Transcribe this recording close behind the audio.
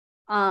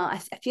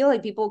I feel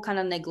like people kind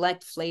of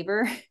neglect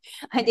flavor.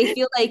 They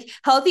feel like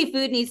healthy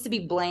food needs to be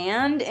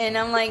bland, and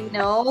I'm like,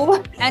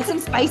 no, add some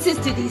spices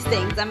to these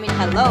things. I mean,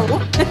 hello.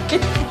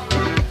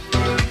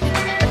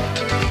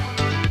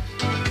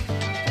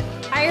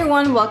 Hi,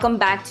 everyone. Welcome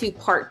back to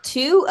part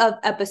two of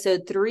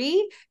episode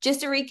three.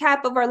 Just a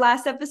recap of our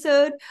last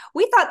episode.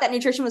 We thought that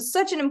nutrition was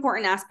such an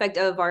important aspect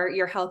of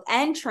your health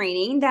and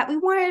training that we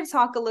wanted to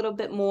talk a little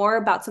bit more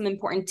about some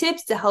important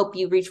tips to help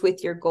you reach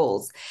with your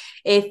goals.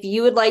 If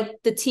you would like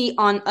the tea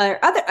on our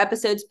other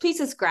episodes, please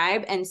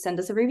subscribe and send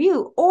us a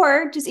review,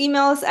 or just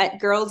email us at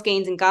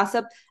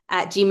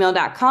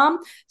girlsgainsandgossip@gmail.com.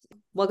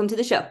 Welcome to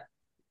the show.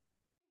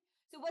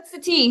 So what's the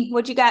tea?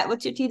 What you got?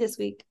 What's your tea this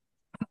week?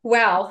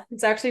 Well,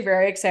 it's actually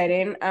very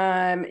exciting. But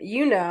I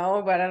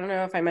don't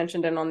know if I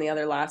mentioned it on the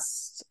other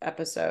last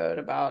episode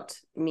about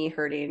me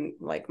hurting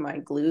like my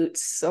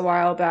glutes a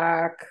while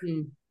back.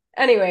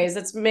 Anyways,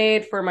 it's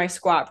made for my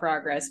squat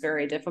progress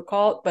very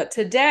difficult. But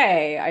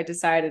today I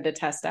decided to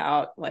test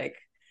out like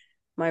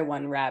my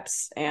 1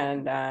 reps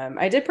and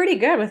I did pretty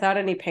good without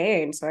any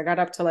pain. So I got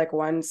up to like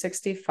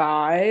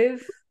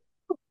 165,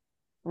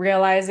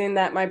 realizing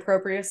that my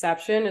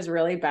proprioception is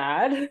really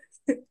bad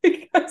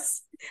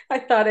because I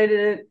thought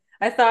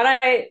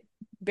I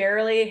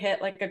barely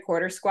hit like a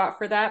quarter squat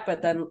for that,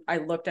 but then I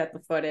looked at the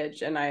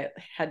footage and I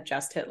had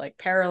just hit like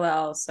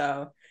parallel.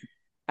 So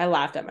I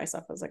laughed at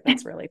myself. I was like,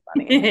 that's really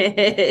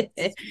funny.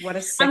 What a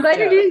I'm sick glad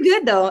you're joke. doing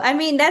good though. I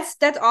mean, that's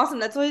awesome.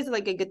 That's always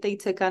like a good thing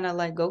to kind of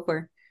like go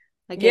for.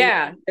 Like,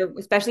 Yeah.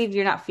 especially if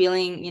you're not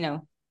feeling,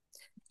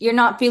 you're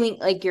not feeling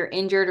like you're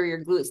injured or your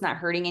glute's not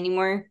hurting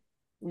anymore.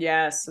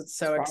 Yes, it's It's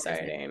so progress.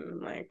 exciting.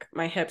 Like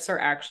my hips are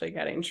actually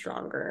getting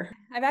stronger.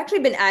 I've actually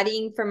been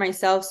adding for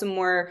myself some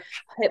more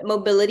hip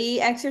mobility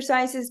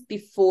exercises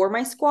before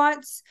my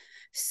squats.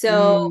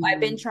 So I've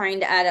been Mm.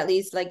 trying to add at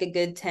least like a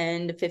good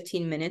 10 to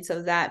 15 minutes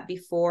of that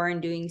before,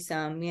 and doing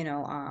some,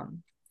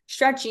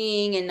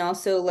 stretching, and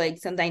also like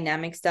some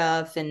dynamic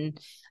stuff, and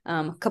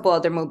a couple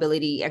other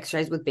mobility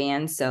exercise with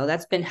bands. So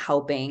that's been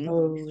helping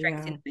Oh, yeah.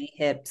 strengthen my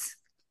hips.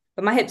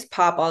 But my hips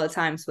pop all the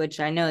time, which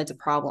I know it's a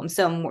problem.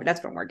 So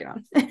that's what I'm working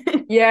on.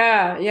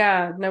 Yeah,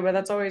 yeah. No, but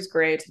that's always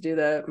great to do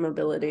the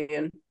mobility.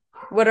 And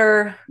what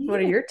are Yeah.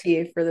 your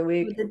tea for the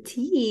week? The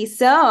tea.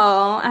 So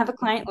I have a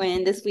client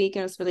win this week,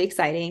 and it's really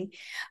exciting.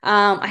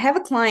 I have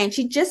a client.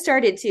 She just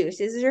started too. This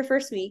is her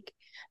first week,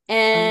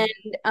 and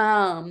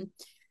um,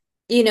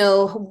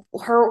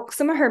 her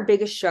some of her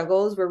biggest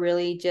struggles were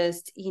really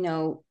just,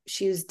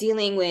 she was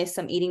dealing with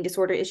some eating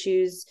disorder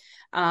issues,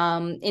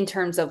 in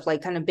terms of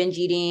like kind of binge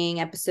eating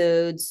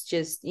episodes,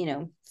 just,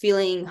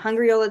 feeling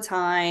hungry all the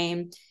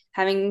time,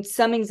 having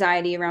some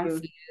anxiety around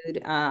Mm.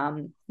 food,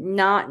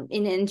 not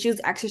and she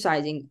was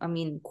exercising, I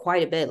mean,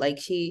 quite a bit. Like,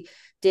 she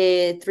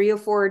did 3 or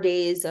 4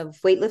 days of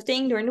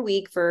weightlifting during the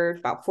week for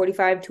about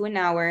 45 to an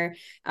hour.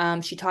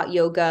 She taught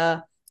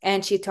yoga,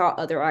 and she taught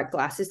other art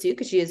classes too,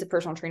 because she is a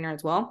personal trainer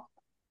as well.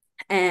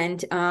 And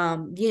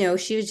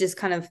she was just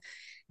kind of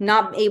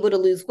not able to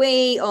lose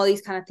weight, all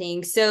these kind of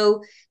things.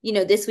 So,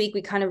 this week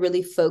we kind of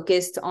really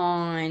focused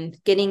on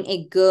getting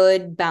a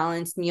good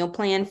balanced meal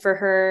plan for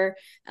her,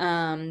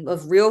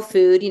 of real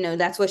food.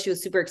 That's what she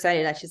was super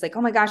excited at. She's like,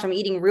 oh my gosh, I'm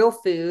eating real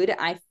food.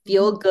 I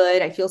feel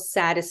good. I feel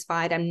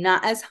satisfied. I'm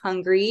not as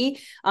hungry.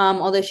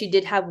 Although she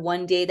did have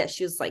one day that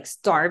she was like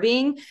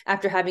starving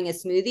after having a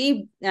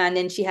smoothie, and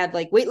then she had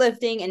like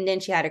weightlifting, and then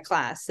she had a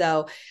class.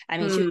 So, I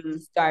mean, she was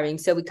Mm. starving.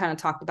 So we kind of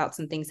talked about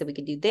some things that we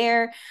could do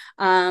there.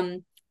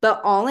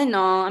 But all in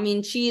all, I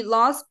mean, she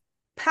lost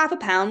half a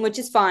pound, which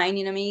is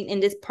fine. I mean, in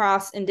this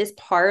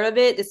part of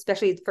it,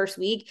 especially the first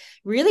week,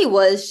 really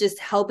was just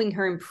helping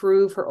her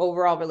improve her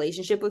overall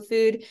relationship with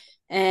food.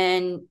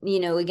 And,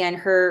 again,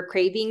 her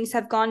cravings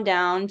have gone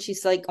down.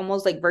 She's like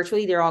almost like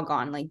virtually they're all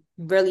gone, like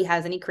barely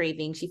has any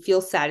cravings. She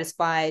feels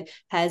satisfied,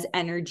 has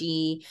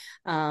energy.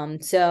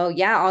 So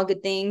yeah, all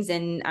good things.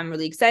 And I'm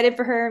really excited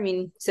for her. I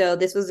mean, so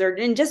this was her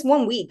in just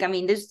 1 week. I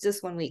mean, there's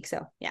just 1 week.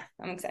 So yeah,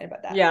 I'm excited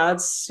about that. Yeah,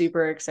 that's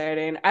super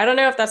exciting. I don't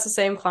know if that's the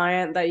same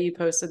client that you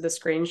posted the I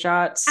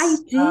screenshots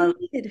did.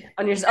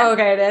 on your. Yeah. Oh,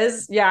 okay, it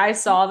is. Yeah, I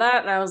saw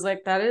that and I was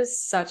like, that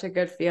is such a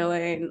good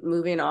feeling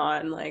moving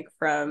on, like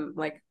from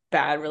like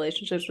bad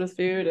relationships with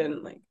food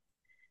and like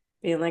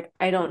being like,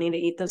 I don't need to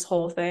eat this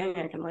whole thing.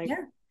 I can like,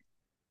 Yeah.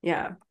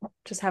 yeah,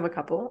 just have a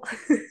couple.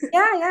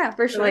 Yeah, yeah,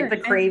 for Like sure. the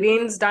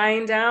cravings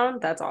dying down.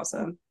 That's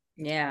awesome.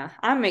 Yeah,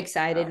 I'm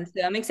excited.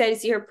 So I'm excited to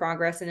see her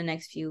progress in the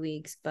next few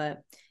weeks.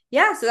 But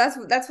yeah, so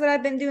that's what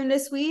I've been doing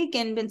this week,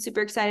 and been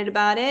super excited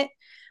about it.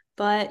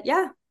 But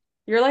yeah.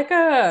 You're like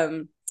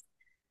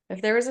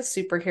if there was a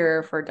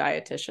superhero for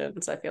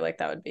dietitians, I feel like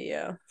that would be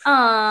Aw,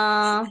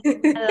 I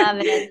love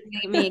it.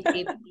 Make me a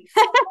cape.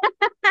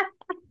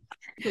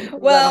 That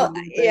Well,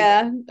 amazing.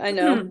 yeah, I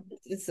know.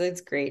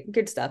 It's great.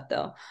 Good stuff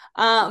though.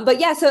 But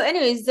yeah, so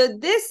anyways, so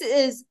this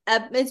is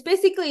it's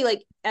basically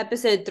like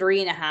episode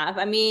three and a half.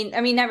 I mean,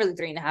 not really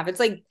three and a half. It's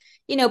like,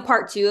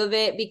 part two of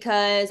it,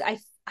 because I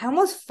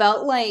almost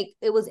felt like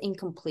it was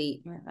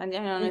incomplete. I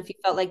don't know if you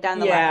felt like that in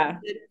the last Yeah.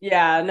 episode.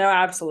 Yeah, no,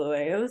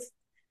 absolutely. It was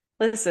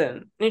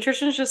Listen,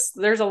 nutrition is just,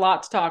 there's a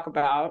lot to talk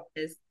about,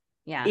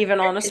 Yeah. even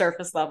on a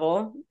surface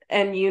level,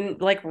 and you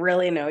like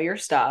really know your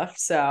stuff.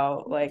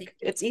 So like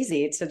it's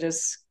easy to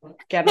just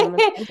get on the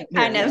tangent here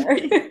Kind and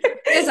of. there.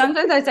 Yeah,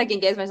 sometimes I second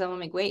guess myself. I'm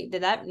like, wait,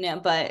 did that? No,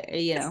 but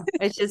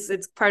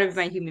it's part of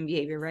my human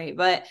behavior, right?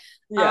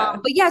 Yeah.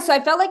 But yeah, so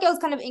I felt like it was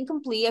kind of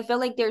incomplete. I felt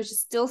like there's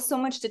just still so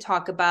much to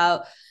talk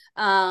about,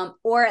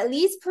 or at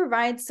least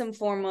provide some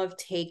form of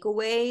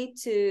takeaway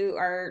to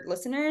our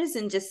listeners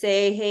and just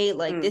say, hey,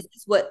 like this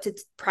is what to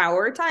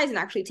prioritize and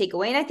actually take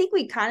away. And I think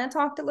we kind of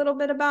talked a little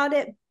bit about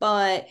it,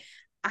 but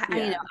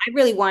I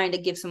really wanted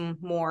to give some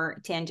more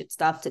tangent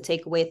stuff to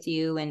take with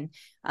you and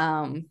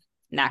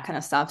that kind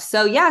of stuff.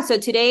 So yeah, so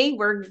today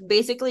we're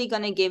basically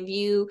going to give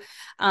you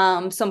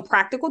some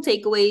practical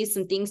takeaways,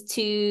 some things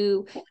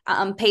to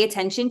pay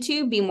attention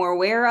to, be more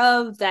aware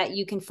of, that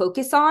you can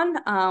focus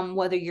on,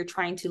 whether you're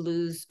trying to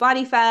lose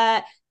body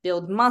fat,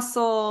 build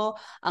muscle,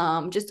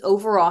 just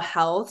overall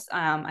health.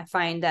 I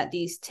find that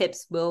these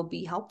tips will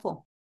be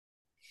helpful.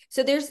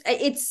 So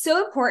it's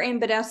so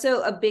important, but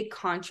also a big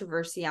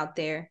controversy out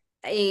there.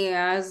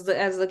 Yeah, I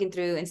was looking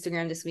through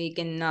Instagram this week,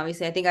 and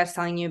obviously, I think I was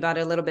telling you about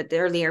it a little bit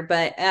earlier.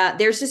 But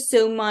there's just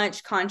so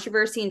much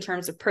controversy in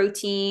terms of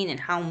protein and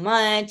how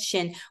much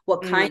and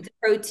what kinds of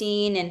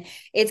protein, and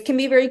it can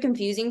be very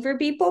confusing for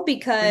people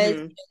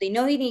because they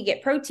know they need to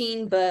get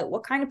protein, but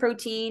what kind of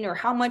protein or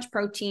how much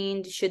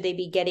protein should they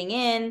be getting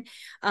in?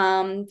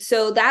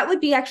 So that would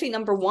be actually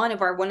number one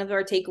of our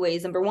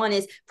takeaways. Number one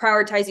is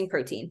prioritizing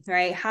protein,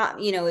 right? How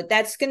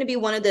that's going to be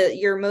one of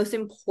your most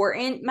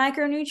important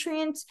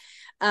macronutrients.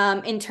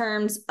 In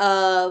terms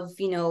of,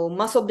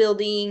 muscle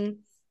building,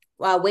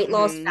 weight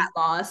loss, fat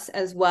loss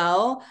as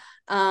well.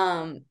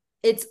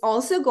 It's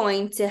also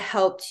going to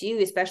help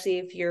you, especially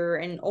if you're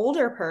an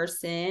older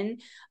person.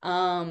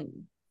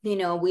 We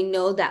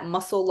know that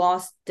muscle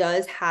loss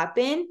does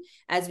happen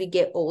as we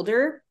get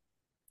older.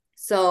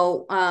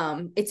 So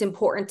it's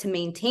important to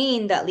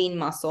maintain that lean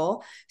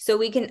muscle so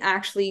we can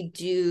actually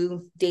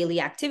do daily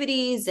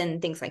activities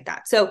and things like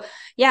that. So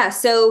yeah,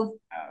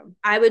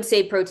 I would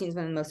say protein is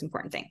one of the most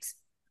important things.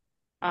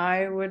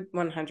 I would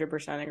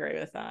 100% agree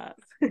with that.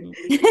 Which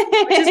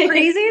is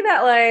crazy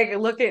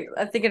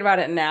that thinking about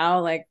it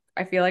now, like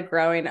I feel like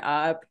growing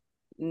up,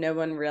 no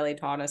one really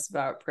taught us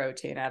about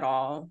protein at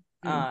all.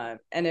 And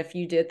if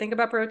you did think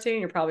about protein,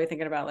 you're probably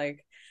thinking about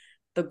like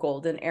the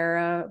golden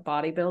era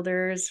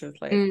bodybuilders with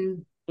like,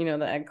 the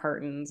egg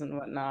cartons and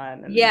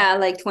whatnot. And yeah,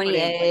 like 20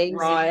 eggs.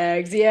 Like raw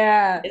eggs.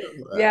 Yeah.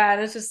 Yeah.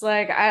 And it's just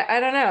like,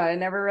 I don't know. I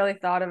never really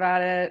thought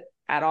about it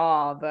at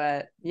all,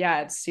 but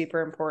yeah, it's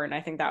super important.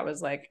 I think that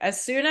was like I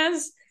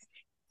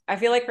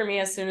feel like for me,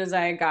 as soon as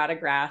I got a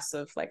grasp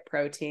of like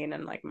protein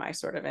and like my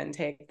sort of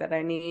intake that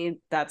I need,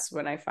 that's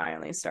when I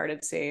finally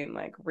started seeing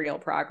like real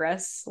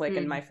progress like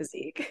in my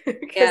physique,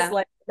 because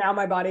like now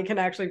my body can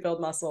actually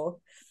build muscle.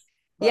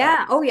 But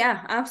yeah, oh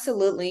yeah,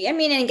 absolutely. I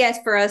mean, and I guess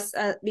for us,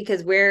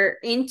 because we're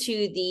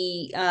into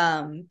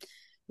the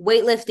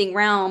weightlifting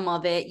realm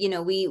of it,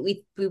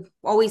 we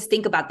always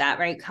think about that,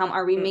 right? How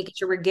are we making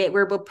sure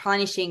we're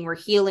replenishing, we're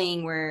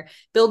healing, we're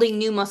building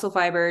new muscle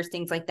fibers,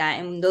 things like that,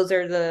 and those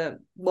are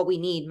what we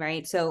need,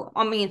 right? So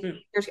I mean,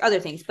 there's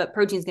other things, but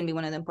protein is going to be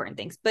one of the important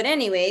things. But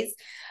anyways,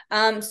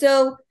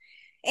 so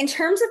in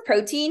terms of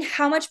protein,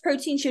 how much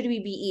protein should we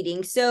be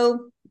eating?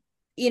 So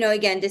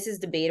again, this is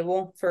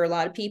debatable for a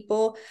lot of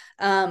people.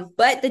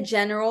 But the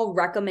general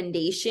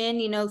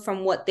recommendation,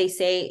 from what they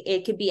say,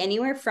 it could be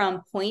anywhere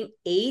from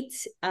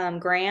 0.8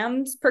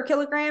 grams per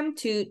kilogram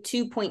to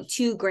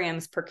 2.2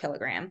 grams per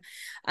kilogram.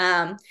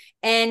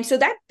 And so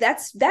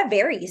that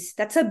varies.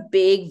 That's a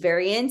big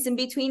variance in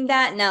between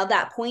that. Now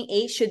that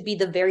 0.8 should be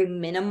the very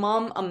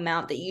minimum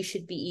amount that you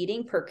should be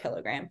eating per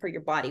kilogram for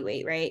your body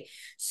weight, right?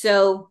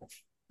 So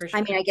sure.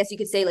 I mean, I guess you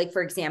could say, like,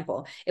 for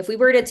example, if we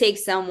were to take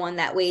someone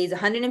that weighs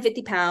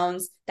 150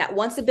 pounds, that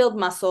wants to build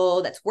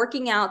muscle, that's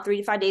working out 3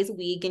 to 5 days a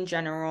week in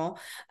general,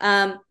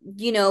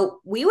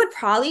 we would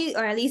probably,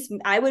 or at least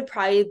I would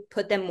probably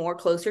put them more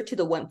closer to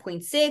the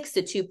 1.6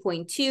 to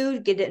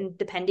 2.2,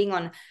 depending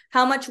on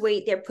how much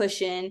weight they're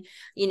pushing,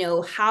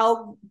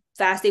 how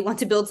fast they want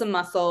to build some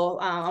muscle.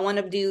 I want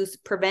to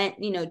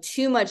prevent,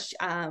 too much,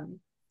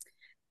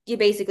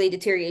 basically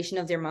deterioration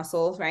of their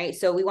muscles, right?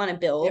 So we want to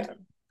build. Yeah.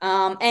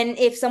 And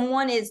if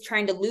someone is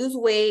trying to lose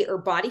weight or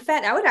body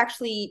fat, I would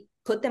actually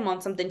put them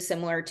on something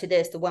similar to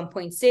this, the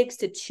 1.6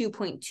 to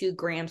 2.2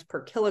 grams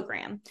per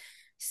kilogram.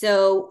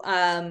 So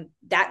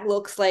that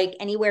looks like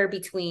anywhere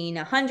between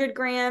 100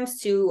 grams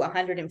to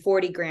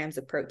 140 grams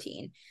of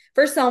protein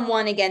for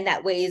someone, again,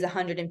 that weighs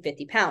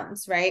 150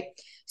 pounds, right?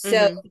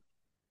 So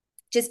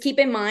just keep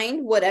in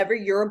mind, whatever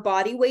your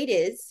body weight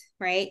is,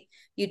 right?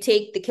 You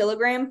take the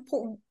kilogram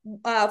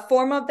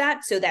form of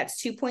that. So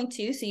that's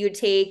 2.2. So you would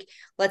take,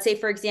 let's say,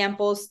 for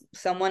example,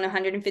 someone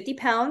 150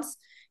 pounds,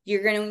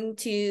 you're going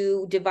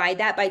to divide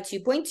that by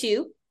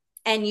 2.2,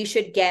 and you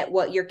should get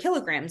what your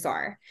kilograms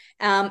are.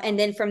 And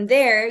then from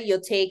there, you'll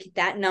take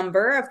that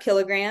number of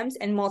kilograms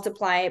and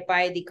multiply it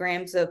by the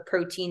grams of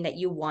protein that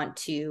you want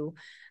to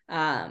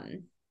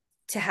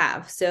to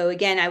have. So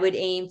again, I would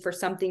aim for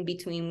something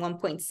between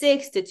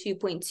 1.6 to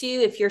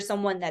 2.2. If you're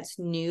someone that's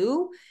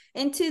new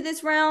into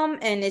this realm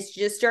and it's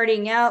just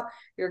starting out,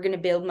 you're going to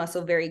build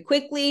muscle very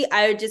quickly.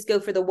 I would just go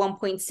for the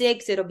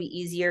 1.6. It'll be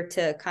easier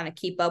to kind of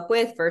keep up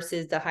with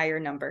versus the higher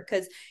number,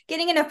 because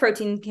getting enough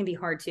protein can be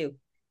hard too.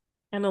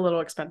 And a little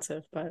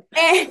expensive, but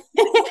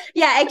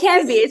yeah, it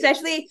can be,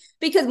 especially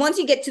because once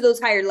you get to those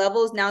higher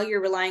levels, now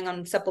you're relying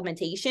on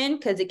supplementation,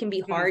 because it can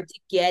be hard to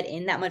get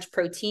in that much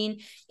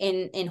protein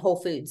in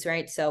whole foods,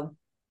 right? So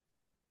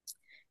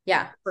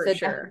yeah, for so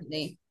sure.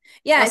 Definitely.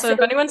 Yeah. Also, if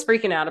anyone's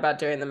freaking out about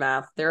doing the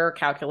math, there are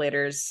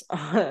calculators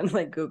on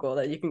like Google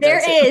that you can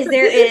there go to.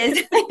 there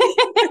is.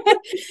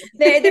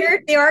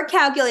 there are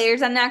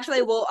calculators, and actually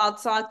I'll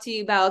talk to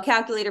you about a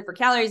calculator for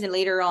calories and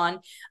later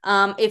on.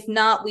 If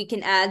not, we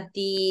can add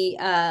the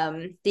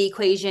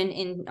equation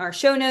in our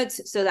show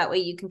notes, so that way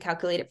you can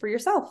calculate it for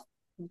yourself.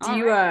 Do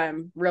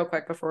you real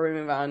quick before we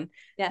move on,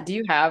 yeah, do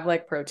you have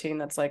like protein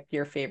that's like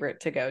your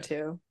favorite to go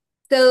to?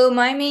 So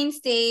my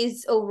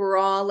mainstays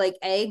overall, like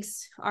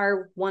eggs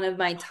are one of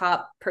my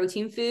top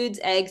protein foods,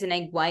 eggs and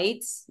egg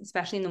whites,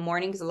 especially in the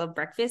morning because I love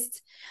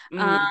breakfast.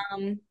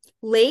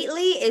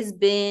 Lately has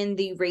been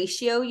the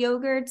ratio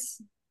yogurts.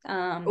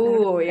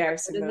 Oh yeah, I've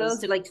seen those.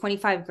 They're like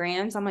 25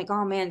 grams. I'm like,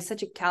 oh man, it's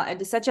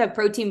such a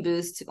protein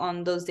boost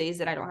on those days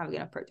that I don't have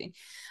enough protein.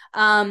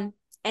 And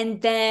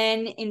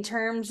then in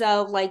terms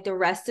of like the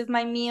rest of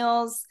my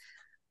meals,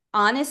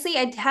 honestly,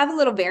 I have a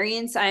little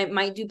variance. I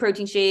might do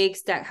protein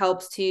shakes, that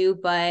helps too,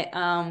 but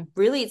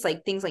really it's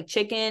like things like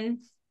chicken,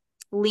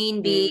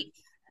 lean beef.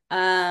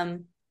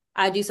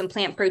 I do some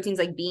plant proteins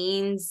like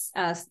beans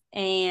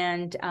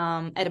and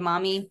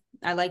edamame.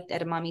 I like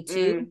edamame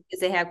too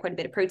because they have quite a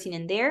bit of protein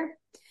in there.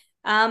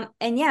 And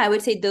yeah, I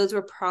would say those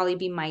would probably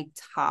be my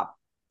top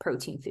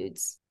protein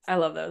foods. I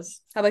love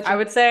those. How about you? I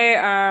would say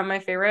my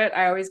favorite,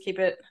 I always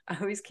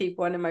keep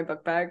one in my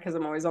book bag because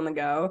I'm always on the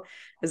go,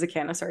 is a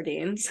can of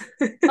sardines.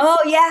 Oh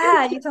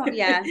yeah,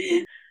 yeah.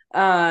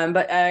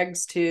 But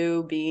eggs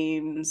too,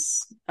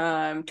 beans,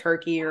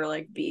 turkey or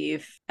like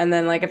beef. And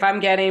then like if I'm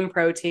getting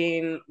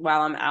protein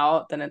while I'm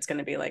out, then it's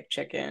gonna be like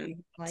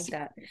chicken. Like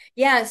that.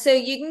 Yeah, so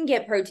you can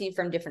get protein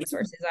from different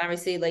sources.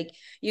 Obviously, like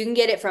you can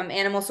get it from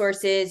animal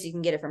sources, you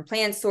can get it from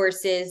plant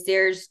sources.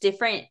 There's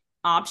different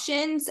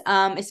options.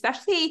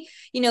 Especially,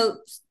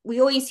 we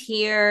always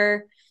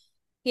hear,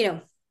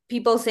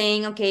 people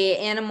saying, okay,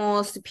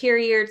 animals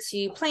superior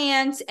to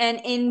plants, and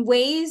in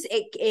ways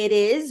it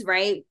is,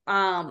 right?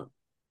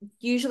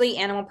 Usually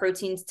animal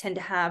proteins tend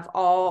to have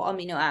all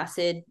amino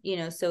acid,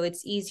 so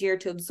it's easier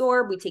to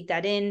absorb. We take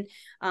that in.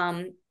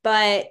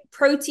 But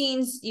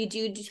proteins, you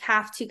do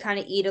have to kind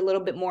of eat a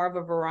little bit more of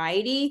a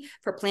variety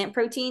for plant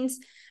proteins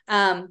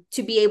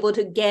to be able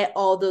to get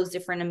all those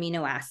different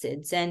amino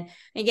acids. And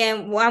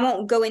again, I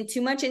won't go in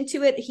too much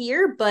into it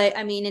here, but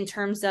I mean, in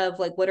terms of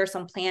like what are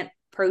some plant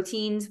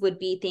proteins, would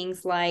be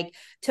things like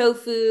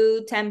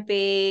tofu,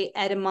 tempeh,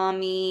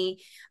 edamame,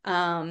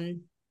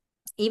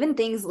 even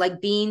things like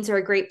beans are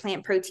a great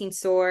plant protein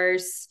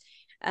source.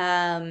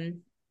 Oh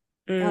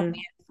man,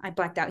 I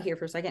blacked out here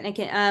for a second. I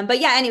can't. But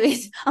yeah,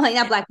 anyways, I'm like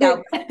not blacked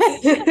out.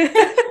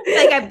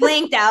 Like I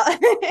blanked out.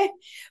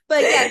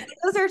 But yeah,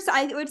 those are,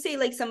 I would say,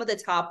 like some of the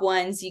top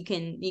ones you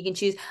can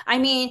choose. I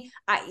mean,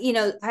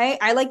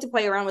 I like to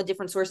play around with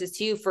different sources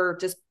too for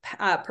just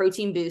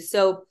protein boost.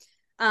 So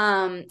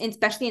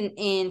especially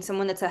in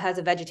someone that has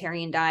a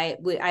vegetarian diet,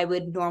 I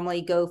would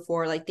normally go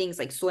for like things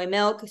like soy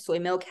milk. Soy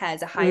milk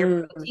has a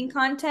higher protein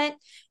content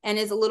and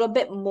is a little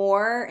bit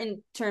more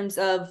in terms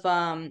of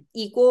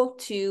equal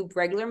to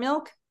regular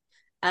milk.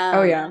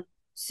 Oh yeah.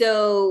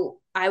 So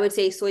I would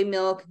say soy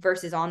milk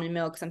versus almond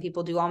milk. Some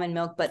people do almond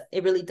milk, but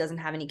it really doesn't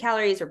have any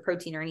calories or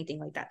protein or anything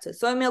like that. So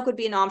soy milk would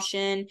be an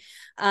option.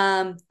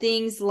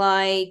 Things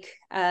like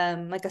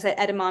I said,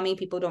 edamame,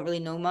 people don't really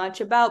know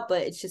much about,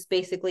 but it's just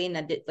basically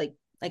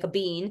like a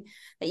bean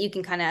that you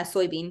can kind of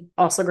soybean.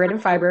 Also great in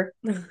fiber.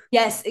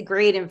 Yes,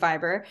 great in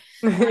fiber.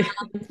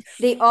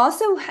 They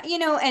also,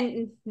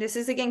 and this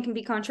is again can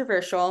be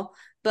controversial,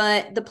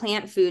 but the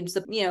plant foods,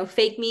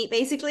 fake meat,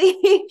 basically,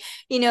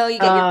 you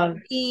get your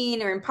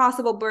bean or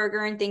Impossible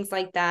Burger and things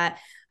like that.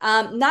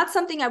 Not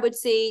something I would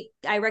say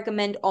I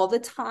recommend all the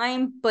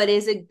time, but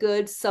is a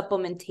good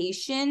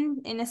supplementation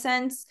in a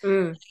sense,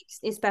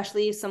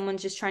 especially if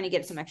someone's just trying to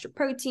get some extra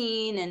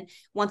protein and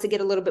wants to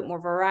get a little bit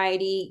more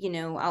variety.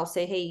 I'll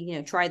say,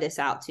 hey, try this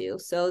out too.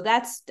 So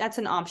that's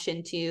an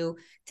option to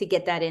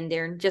get that in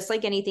there. Just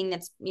like anything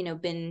that's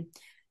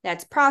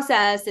that's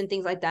processed and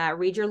things like that,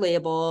 read your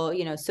label.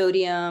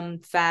 Sodium,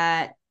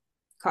 fat,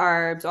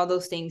 carbs, all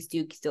those things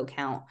do still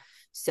count.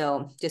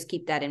 So just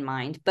keep that in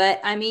mind.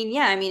 But I mean,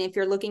 if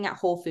you're looking at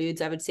whole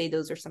foods, I would say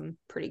those are some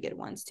pretty good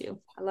ones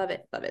too. I love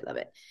it. Love it. Love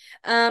it.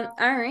 All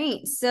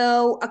right.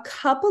 So a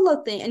couple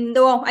of things, and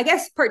well, I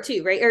guess part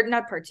two, right? Or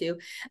not part two.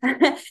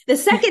 The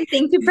second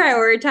thing to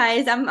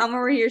prioritize, I'm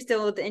over here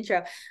still with the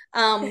intro.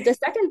 The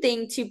second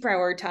thing to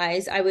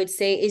prioritize, I would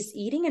say, is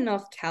eating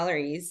enough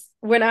calories.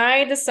 When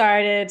I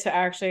decided to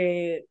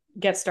actually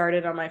get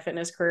started on my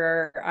fitness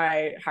career,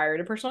 I hired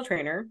a personal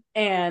trainer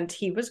and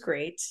he was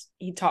great.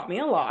 He taught me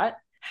a lot.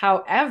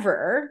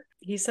 However,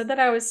 he said that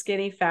I was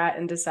skinny fat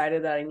and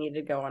decided that I needed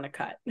to go on a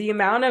cut. The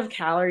amount of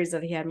calories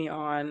that he had me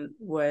on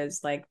was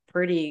like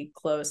pretty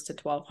close to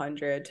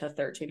 1,200 to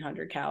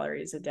 1,300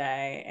 calories a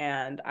day.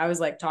 And I was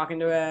like talking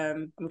to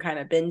him, I'm kind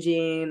of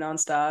binging on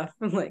stuff.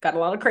 I'm like, got a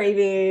lot of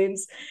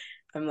cravings.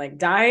 I'm like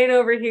dying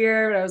over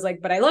here. But I was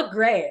like, but I look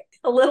great.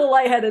 A little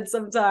lightheaded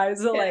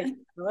sometimes. So like, I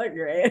look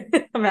great.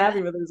 I'm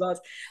happy with the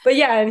results. But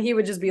yeah, and he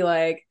would just be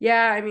like,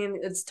 yeah, I mean,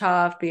 it's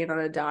tough being on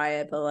a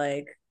diet, but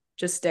like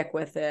just stick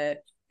with it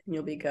and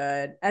you'll be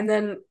good. And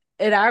then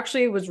it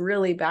actually was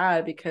really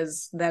bad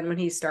because then when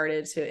he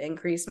started to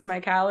increase my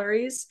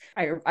calories,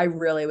 I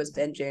really was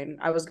binging.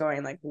 I was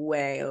going like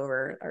way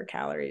over our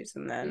calories.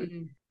 And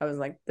then I was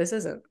like, this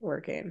isn't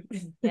working.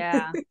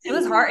 Yeah. It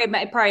was hard.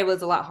 It probably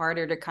was a lot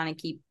harder to kind of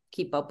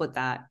keep up with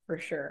that. For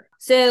sure.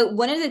 So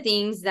one of the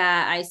things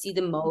that I see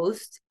the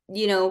most,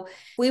 you know,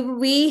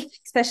 we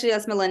especially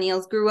us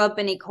millennials grew up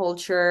in a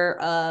culture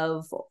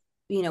of,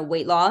 you know,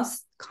 weight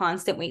loss,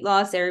 constant weight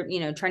loss. They're, you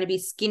know, trying to be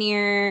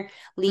skinnier,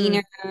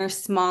 leaner,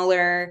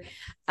 smaller.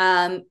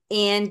 And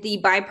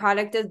the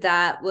byproduct of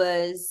that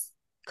was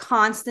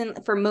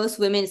constant for most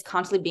women is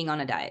constantly being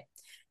on a diet.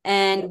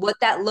 And what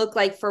that looked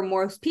like for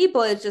most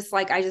people is just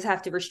like, I just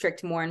have to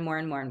restrict more and more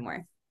and more and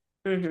more.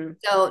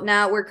 So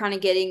now we're kind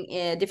of getting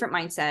a different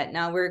mindset.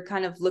 Now we're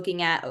kind of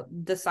looking at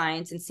the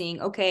science and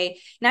seeing, okay,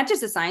 not just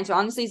the science, but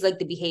honestly, it's like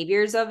the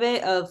behaviors of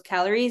it, of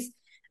calories,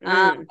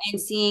 and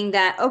seeing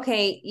that,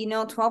 okay, you know,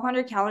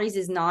 1,200 calories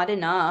is not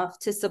enough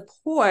to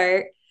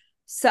support,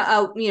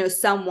 you know,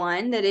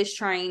 someone that is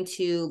trying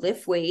to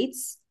lift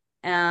weights,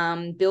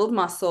 build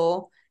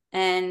muscle,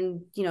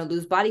 and, you know,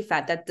 lose body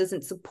fat. That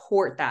doesn't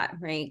support that,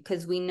 right?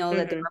 Because we know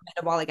that there are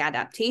metabolic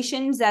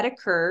adaptations that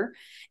occur,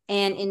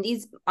 and in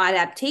these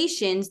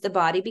adaptations the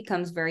body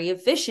becomes very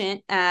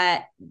efficient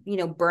at, you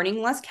know,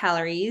 burning less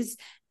calories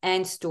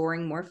and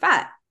storing more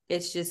fat.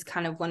 It's just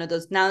kind of one of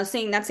those. Now, not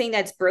saying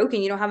that's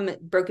broken. You don't have a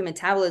broken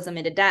metabolism.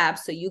 It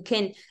adapts, so you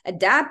can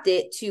adapt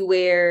it to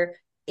where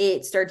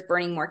it starts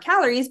burning more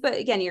calories, but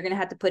again, you're going to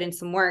have to put in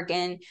some work.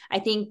 And I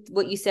think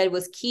what you said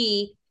was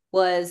key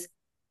was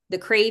the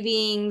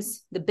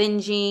cravings, the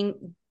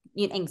binging,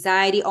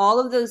 anxiety,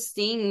 all of those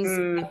things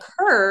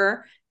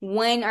occur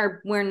when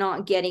we're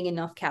not getting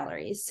enough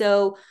calories.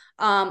 So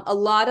a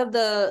lot of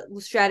the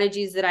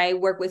strategies that I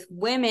work with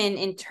women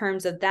in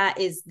terms of that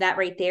is that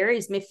right there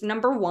is myth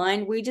number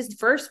one. We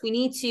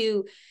need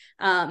to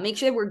make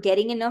sure that we're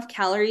getting enough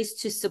calories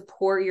to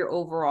support your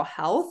overall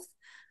health.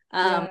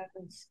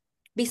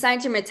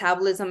 Besides your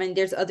metabolism, and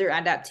there's other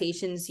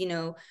adaptations, you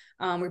know,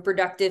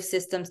 reproductive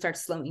system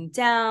starts slowing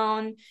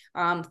down,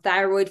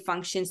 thyroid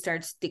function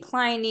starts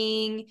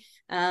declining,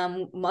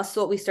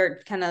 muscle, we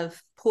start kind of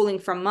pulling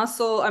from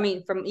muscle,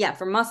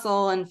 from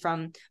muscle and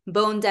from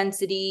bone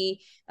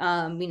density.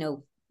 You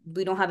know,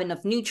 we don't have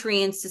enough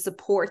nutrients to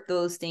support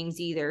those things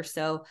either.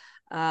 So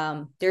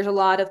there's a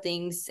lot of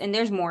things, and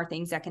there's more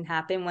things that can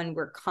happen when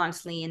we're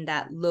constantly in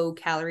that low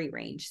calorie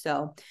range.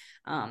 So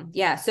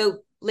so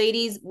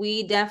ladies,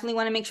 we definitely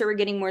want to make sure we're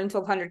getting more than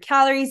 1,200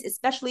 calories,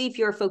 especially if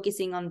you're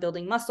focusing on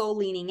building muscle,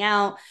 leaning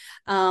out.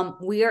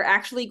 We are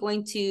actually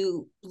going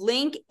to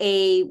link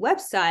a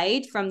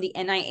website from the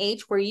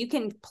NIH where you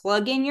can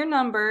plug in your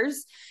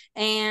numbers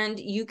and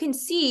you can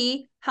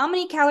see how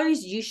many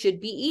calories you should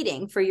be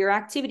eating for your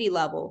activity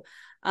level.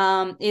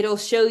 It'll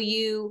show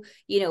you,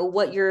 you know,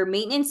 what your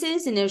maintenance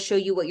is, and it'll show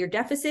you what your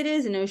deficit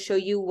is, and it'll show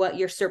you what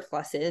your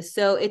surplus is.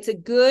 So it's a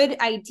good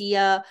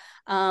idea.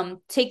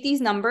 Take these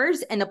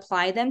numbers and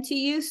apply them to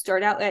you.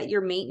 Start out at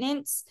your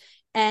maintenance.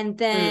 And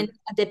then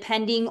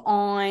depending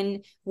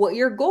on what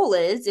your goal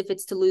is, if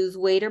it's to lose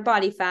weight or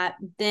body fat,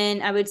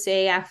 then I would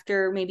say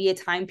after maybe a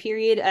time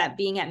period at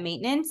being at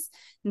maintenance,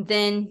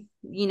 then,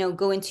 you know,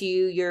 go into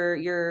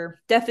your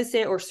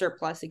deficit or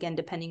surplus again,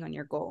 depending on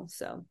your goal.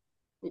 So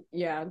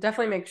yeah,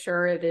 definitely make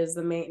sure it is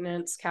the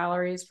maintenance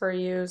calories for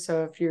you.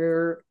 So if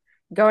you're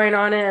going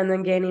on it and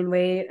then gaining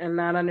weight and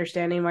not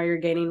understanding why you're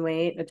gaining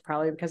weight, it's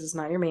probably because it's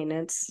not your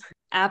maintenance.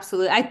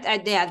 Absolutely.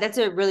 Yeah, that's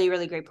a really,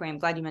 really great point. I'm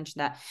glad you mentioned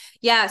that.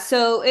 Yeah,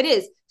 so it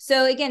is.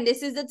 So again,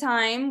 this is the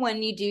time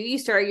when you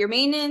start your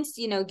maintenance,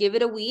 you know, give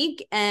it a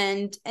week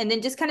and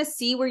then just kind of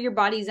see where your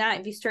body's at.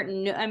 If you start,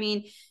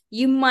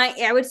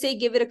 I would say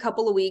give it a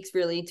couple of weeks,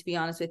 really, to be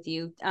honest with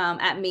you,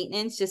 at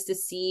maintenance, just to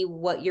see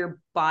what your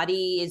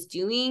body is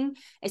doing,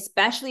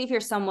 especially if you're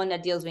someone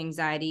that deals with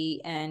anxiety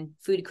and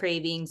food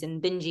cravings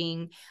and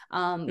binging.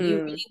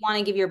 You really want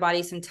to give your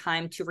body some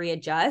time to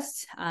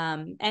readjust.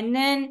 And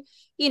then,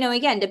 you know,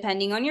 again,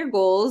 depending on your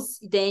goals,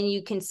 then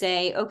you can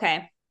say,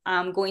 okay,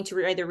 I'm going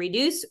to either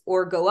reduce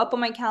or go up on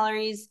my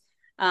calories.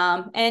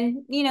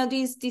 And you know,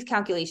 these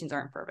calculations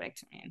aren't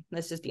perfect. I mean,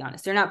 let's just be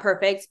honest. They're not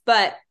perfect,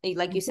 but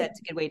like you said, it's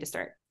a good way to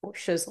start.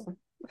 Shizzle.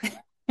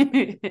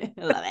 I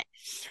love it.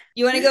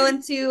 You want to go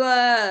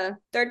into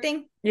third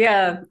thing?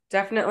 Yeah,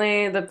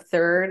 definitely. The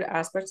third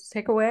aspect to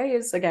take away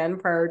is, again,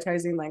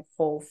 prioritizing like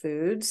whole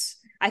foods.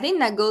 I think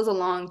that goes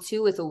along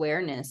too with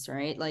awareness,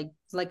 right? Like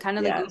kind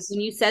of like Yes. when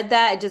you said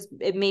that,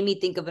 it made me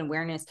think of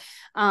awareness.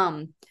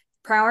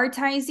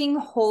 Prioritizing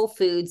whole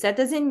foods, that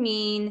doesn't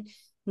mean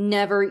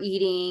never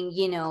eating,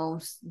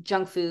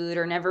 junk food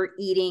or never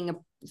eating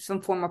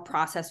some form of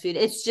processed food.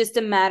 It's just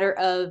a matter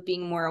of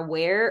being more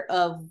aware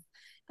of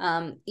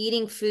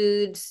eating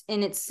foods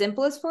in its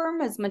simplest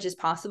form as much as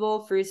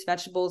possible, fruits,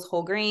 vegetables,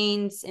 whole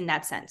grains, in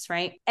that sense,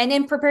 right? And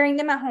then preparing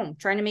them at home,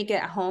 trying to make it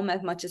at home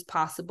as much as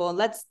possible.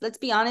 Let's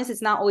be honest,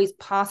 it's not always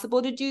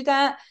possible to do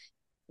that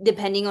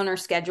depending on our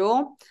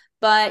schedule,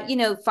 but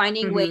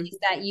finding ways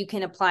that you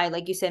can apply,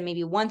 like you said,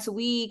 maybe once a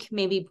week,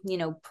 maybe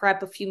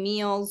prep a few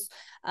meals,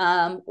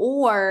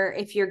 or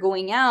if you're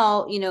going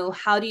out,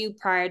 how do you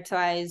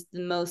prioritize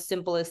the most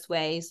simplest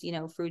ways,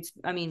 fruits,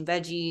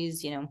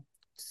 veggies,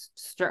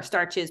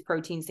 starches,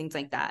 proteins, things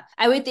like that.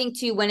 I would think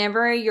too,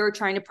 whenever you're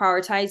trying to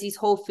prioritize these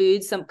whole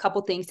foods, some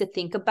couple things to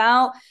think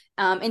about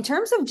in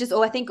terms of just,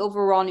 I think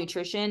overall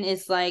nutrition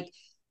is like,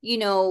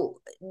 do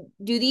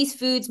these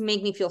foods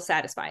make me feel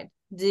satisfied?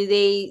 Do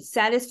they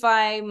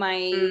satisfy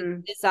my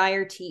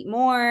desire to eat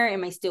more?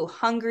 Am I still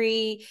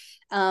hungry?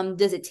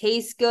 Does it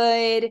taste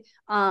good?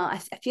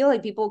 I feel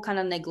like people kind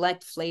of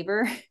neglect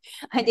flavor.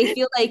 They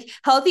feel like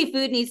healthy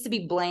food needs to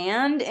be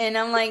bland. And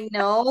I'm like,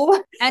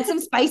 no, add some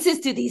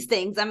spices to these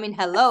things.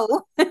 Hello.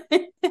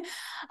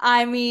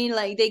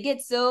 Like they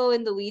get so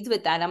in the weeds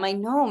with that. I'm like,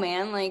 no,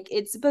 man, like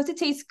it's supposed to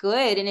taste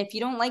good. And if you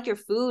don't like your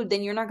food,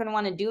 then you're not going to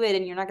want to do it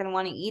and you're not going to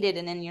want to eat it.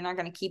 And then you're not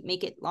going to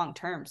make it long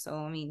term.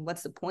 So,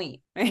 what's the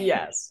point?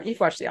 Yes. You've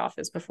watched The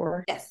Office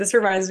before. Yes. This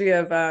reminds me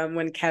of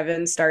when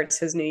Kevin starts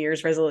his New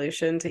Year's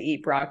resolution to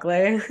eat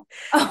broccoli.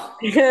 Oh.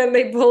 And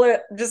they pull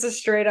it just a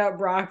straight up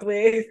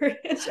broccoli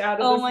out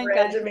of the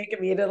fridge and make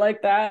him eat it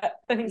like that.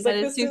 And he's like,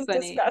 this is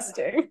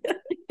disgusting.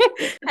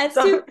 That's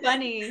too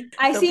funny.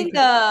 I've seen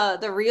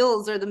the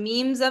reels or the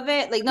memes of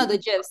it. Like, no, the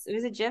GIFs. It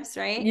was a GIFs,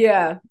 right?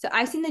 Yeah. So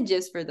I've seen the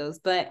GIFs for those,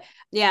 but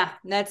yeah,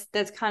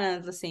 that's kind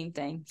of the same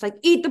thing. It's like,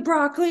 eat the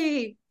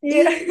broccoli.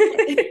 Yeah.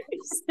 I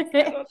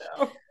don't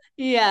know.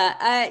 Yeah.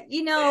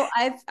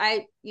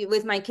 I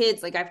with my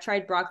kids, like I've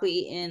tried broccoli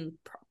in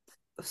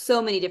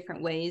so many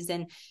different ways,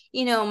 and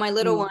my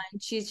little one,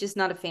 she's just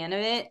not a fan of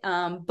it,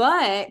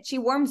 but she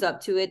warms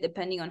up to it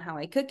depending on how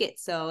I cook it.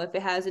 So if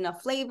it has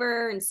enough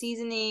flavor and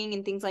seasoning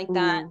and things like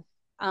that,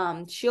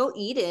 she'll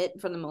eat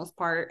it for the most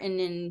part. And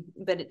then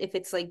but if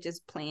it's like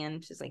just plain,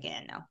 she's like,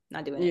 no,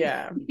 not doing it.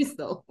 Yeah.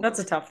 So that's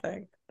a tough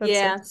thing.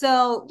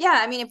 So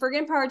yeah, if we're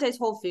gonna prioritize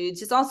whole foods,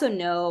 just also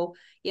know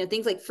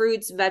things like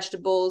fruits,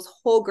 vegetables,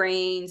 whole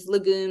grains,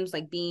 legumes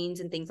like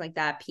beans and things like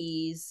that,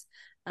 peas,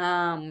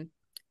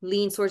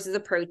 lean sources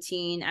of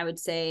protein. I would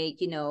say,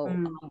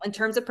 in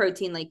terms of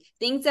protein, like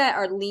things that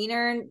are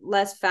leaner,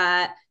 less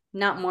fat,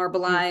 not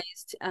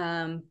marbleized.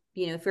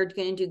 If you're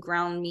going to do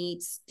ground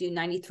meats, do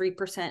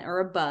 93% or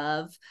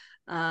above.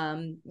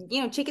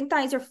 Chicken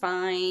thighs are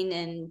fine,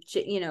 and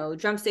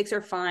drumsticks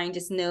are fine.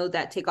 Just know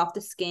that take off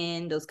the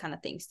skin, those kind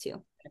of things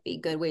too. That'd be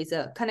good ways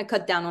to kind of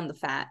cut down on the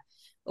fat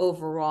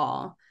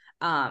overall.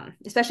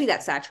 Especially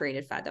that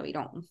saturated fat that we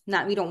don't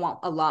want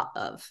a lot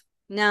of.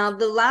 Now,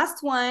 the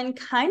last one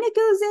kind of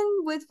goes in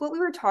with what we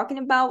were talking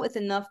about with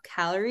enough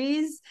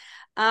calories.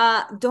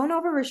 Don't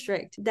over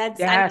restrict.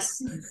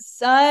 That's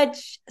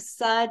such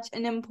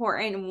an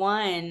important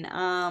one.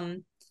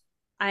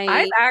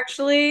 I've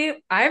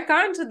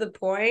gotten to the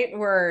point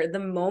where the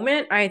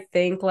moment I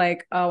think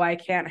like, oh, I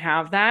can't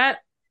have that,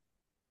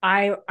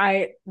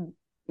 I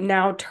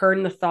now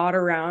turn the thought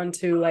around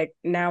to like,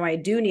 now I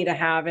do need to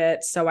have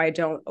it so I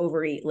don't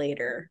overeat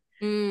later.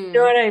 You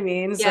know what I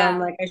mean? So I'm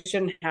like, I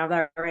shouldn't have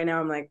that right now.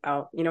 I'm like,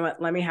 oh, you know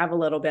what? Let me have a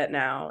little bit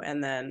now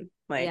and then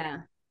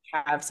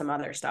have some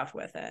other stuff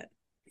with it.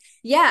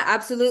 Yeah,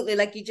 absolutely.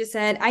 Like you just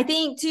said, I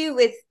think too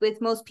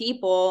with most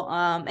people,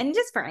 and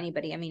just for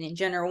anybody, in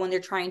general, when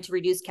they're trying to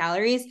reduce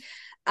calories,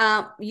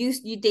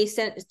 they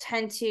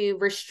tend to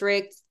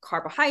restrict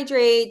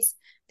carbohydrates.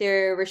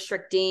 They're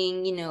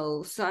restricting,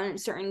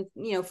 certain,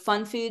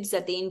 fun foods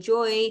that they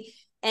enjoy.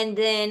 And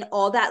then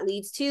all that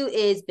leads to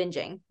is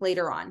binging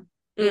later on.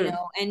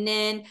 And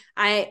then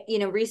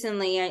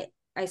recently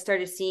I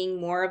started seeing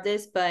more of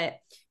this, but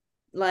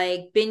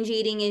like binge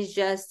eating is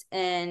just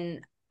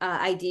an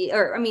idea,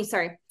 or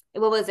sorry,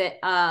 what was it?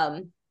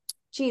 I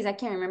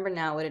can't remember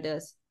now what it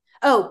is.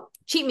 Oh,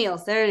 cheat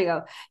meals. There you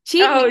go.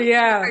 Cheat meals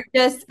are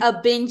just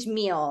a binge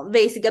meal,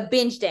 basically a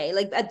binge day,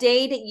 like a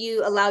day that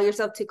you allow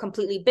yourself to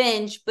completely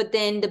binge, but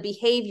then the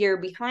behavior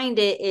behind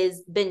it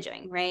is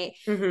binging, right?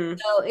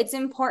 So it's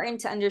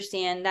important to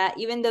understand that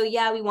even though,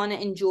 we want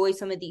to enjoy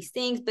some of these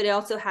things, but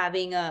also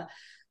having a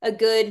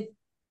good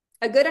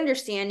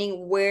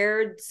understanding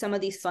where some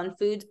of these fun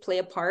foods play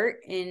a part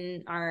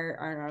in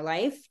our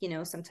life.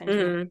 Sometimes we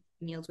have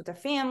meals with our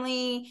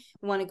family,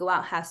 we want to go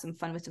out, have some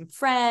fun with some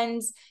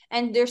friends,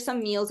 and there's some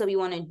meals that we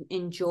want to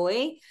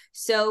enjoy.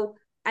 So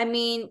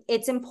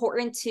it's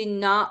important to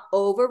not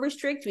over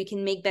restrict. We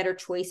can make better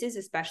choices,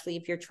 especially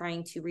if you're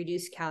trying to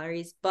reduce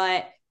calories,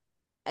 but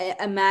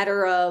a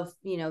matter of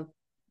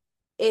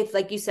if,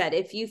 like you said,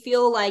 if you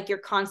feel like you're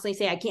constantly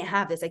saying, I can't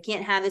have this, I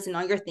can't have this, and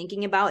all you're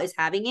thinking about is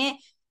having it,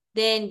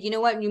 then you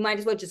know what? You might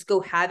as well just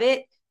go have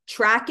it,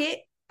 track it,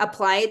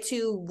 apply it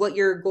to what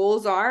your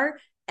goals are,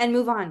 and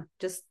move on.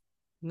 Just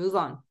move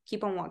on.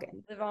 Keep on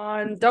walking. Live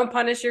on. Don't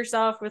punish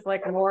yourself with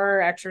like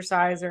more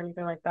exercise or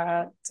anything like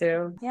that,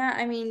 too. Yeah,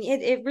 I mean,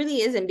 it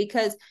really isn't,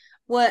 because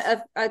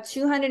what a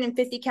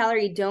 250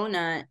 calorie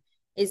donut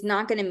is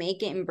not going to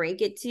make it and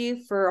break it to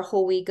you for a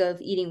whole week of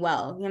eating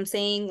well. You know what I'm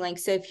saying? Like,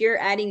 so if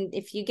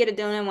you get a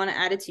donut and want to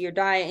add it to your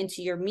diet,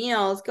 into your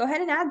meals, go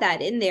ahead and add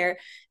that in there.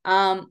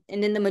 And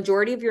then the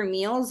majority of your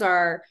meals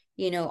are,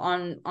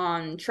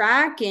 on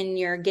track, and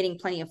you're getting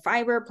plenty of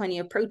fiber, plenty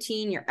of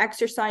protein, you're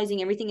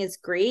exercising, everything is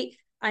great.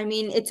 I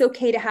mean, it's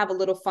okay to have a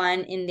little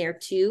fun in there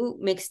too,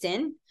 mixed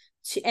in.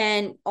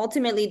 And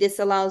ultimately, this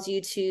allows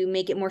you to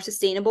make it more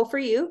sustainable for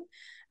you.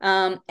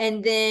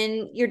 And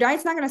then your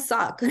diet's not going to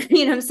suck.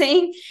 You know what I'm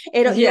saying?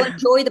 You'll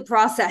enjoy the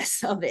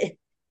process of it.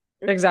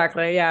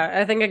 Exactly. Yeah.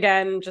 I think,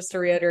 again, just to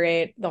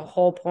reiterate, the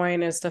whole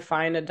point is to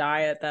find a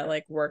diet that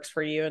like works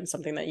for you and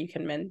something that you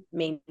can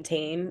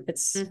maintain.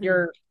 It's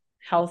your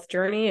health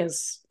journey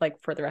is like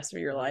for the rest of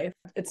your life.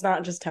 It's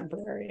not just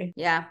temporary.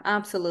 Yeah,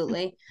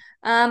 absolutely.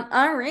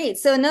 All right.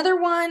 So another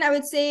one, I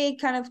would say,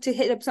 kind of to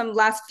hit up some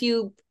last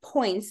few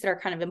points that are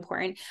kind of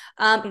important.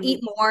 Eat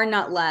more,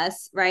 not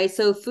less, right?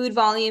 So food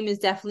volume is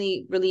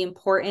definitely really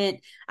important.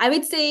 I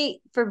would say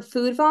for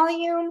food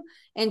volume,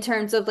 in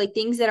terms of like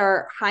things that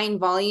are high in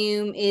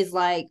volume, is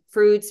like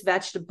fruits,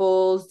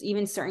 vegetables,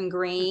 even certain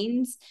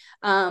grains.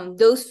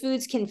 Those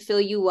foods can fill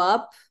you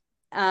up,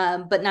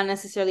 but not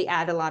necessarily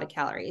add a lot of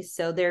calories.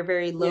 So they're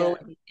very low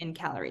in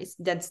calories.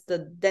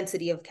 The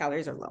density of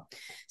calories are low.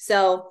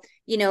 So,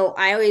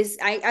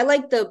 I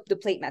like the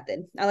plate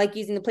method. I like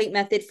using the plate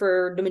method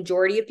for the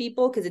majority of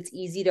people because it's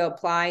easy to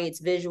apply. It's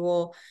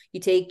visual. You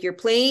take your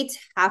plate,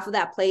 half of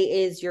that plate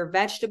is your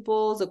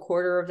vegetables, a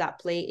quarter of that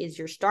plate is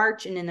your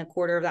starch, and then a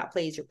quarter of that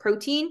plate is your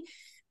protein.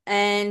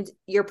 And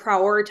you're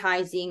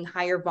prioritizing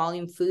higher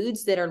volume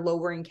foods that are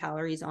lower in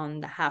calories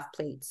on the half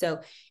plate. So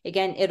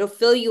again, it'll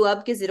fill you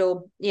up because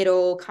it'll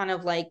kind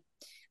of like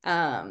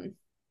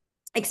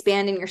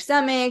expand in your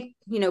stomach,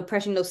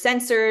 pressing those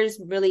sensors,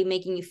 really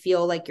making you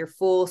feel like you're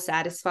full,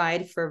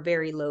 satisfied for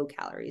very low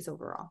calories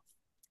overall.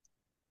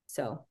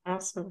 So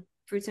awesome.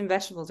 Fruits and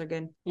vegetables are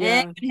good.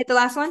 Yeah. And hit the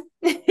last one.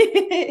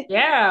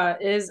 Yeah,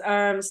 is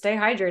stay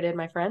hydrated,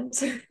 my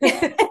friends.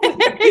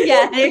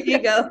 Yeah, there you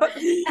go.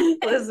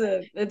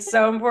 Listen, it's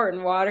so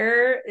important.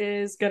 Water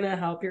is gonna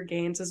help your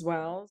gains as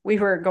well. We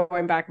were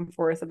going back and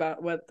forth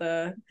about what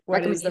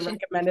is the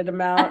recommended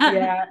amount.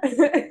 Yeah.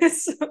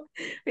 So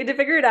we had to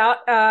figure it out.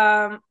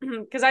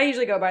 Because I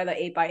usually go by the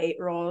 8x8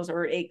 rules,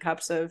 or 8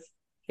 cups of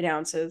 8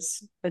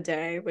 ounces a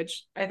day,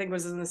 which I think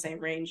was in the same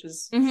range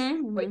as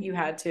what you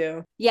had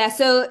to. Yeah.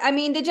 So, I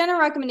mean, the general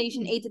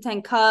recommendation, 8 to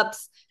 10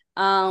 cups.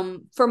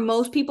 For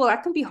most people,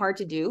 that can be hard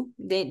to do.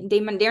 They're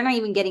not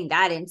even getting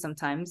that in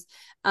sometimes.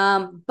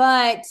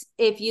 But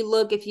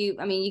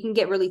you can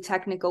get really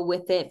technical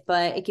with it,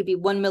 but it could be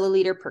 1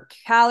 milliliter per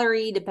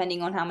calorie,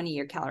 depending on how many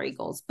your calorie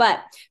goals.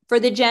 But for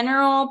the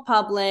general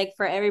public,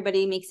 for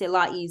everybody, makes it a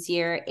lot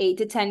easier. 8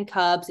 to 10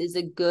 cups is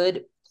a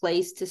good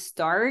place to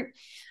start.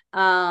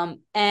 And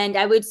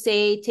I would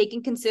say take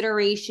in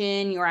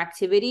consideration your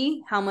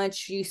activity, how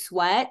much you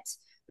sweat,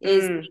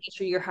 is making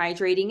sure you're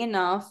hydrating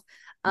enough.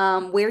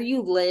 Where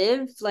you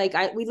live, like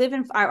I live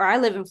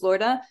in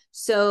Florida,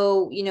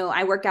 so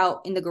I work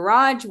out in the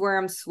garage where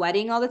I'm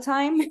sweating all the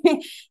time.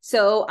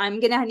 So I'm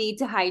gonna need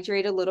to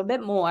hydrate a little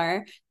bit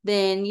more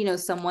than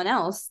someone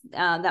else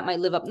that might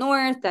live up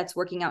north, that's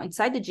working out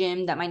inside the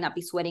gym, that might not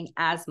be sweating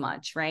as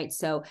much, right?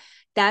 So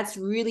that's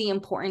really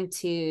important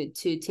to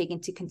take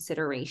into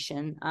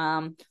consideration.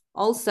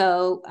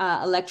 Also,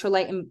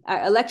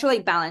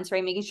 electrolyte balance,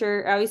 right? Making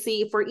sure, obviously,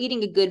 if we're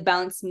eating a good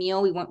balanced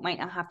meal, we might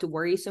not have to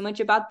worry so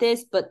much about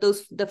this, but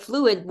the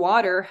fluid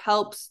water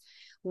helps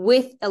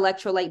with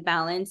electrolyte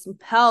balance,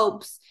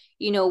 helps,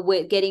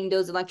 with getting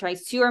those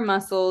electrolytes to our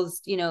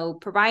muscles,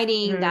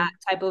 providing that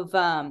type of,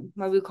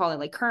 what do we call it?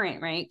 Like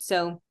current, right?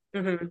 So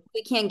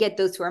we can't get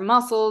those to our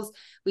muscles.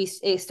 We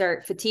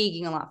start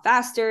fatiguing a lot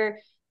faster.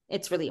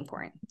 It's really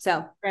important.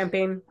 So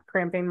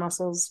cramping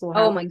muscles will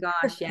happen. Oh my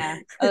gosh. Yeah.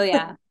 Oh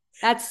yeah.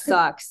 That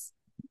sucks.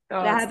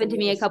 That happened to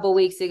me a couple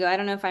weeks ago. I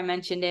don't know if I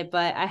mentioned it,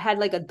 but I had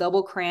like a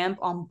double cramp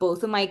on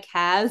both of my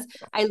calves.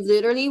 I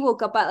literally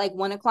woke up at like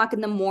 1 o'clock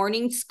in the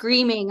morning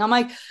screaming. I'm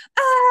like,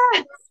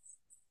 ah!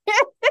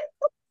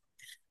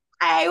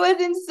 I was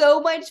in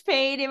so much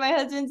pain. And my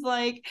husband's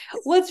like,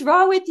 what's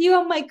wrong with you?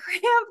 I'm like,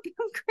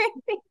 I'm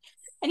cramping.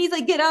 And he's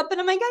like, get up. And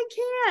I'm like, I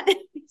can't.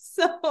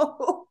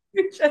 So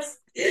you're just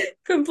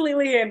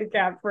completely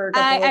handicapped for a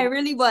couple I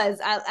really was.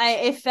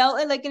 It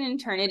felt like an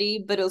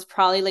eternity, but it was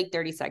probably like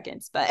 30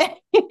 seconds. But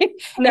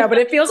no, but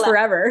it feels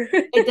forever.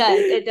 It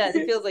does.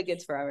 It feels like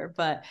it's forever.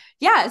 But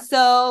yeah,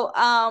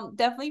 so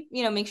definitely,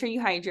 make sure you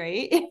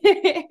hydrate.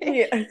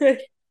 Yeah.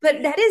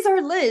 But that is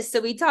our list.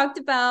 So we talked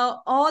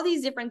about all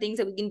these different things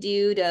that we can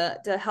do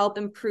to help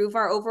improve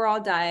our overall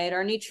diet,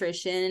 our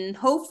nutrition.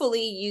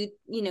 Hopefully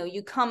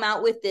you come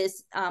out with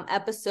this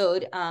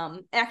episode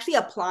actually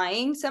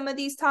applying some of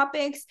these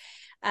topics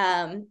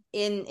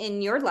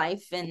in your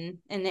life, and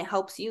it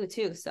helps you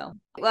too. So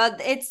well,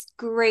 it's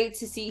great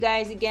to see you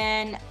guys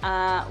again.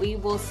 We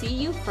will see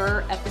you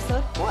for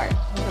episode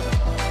 4.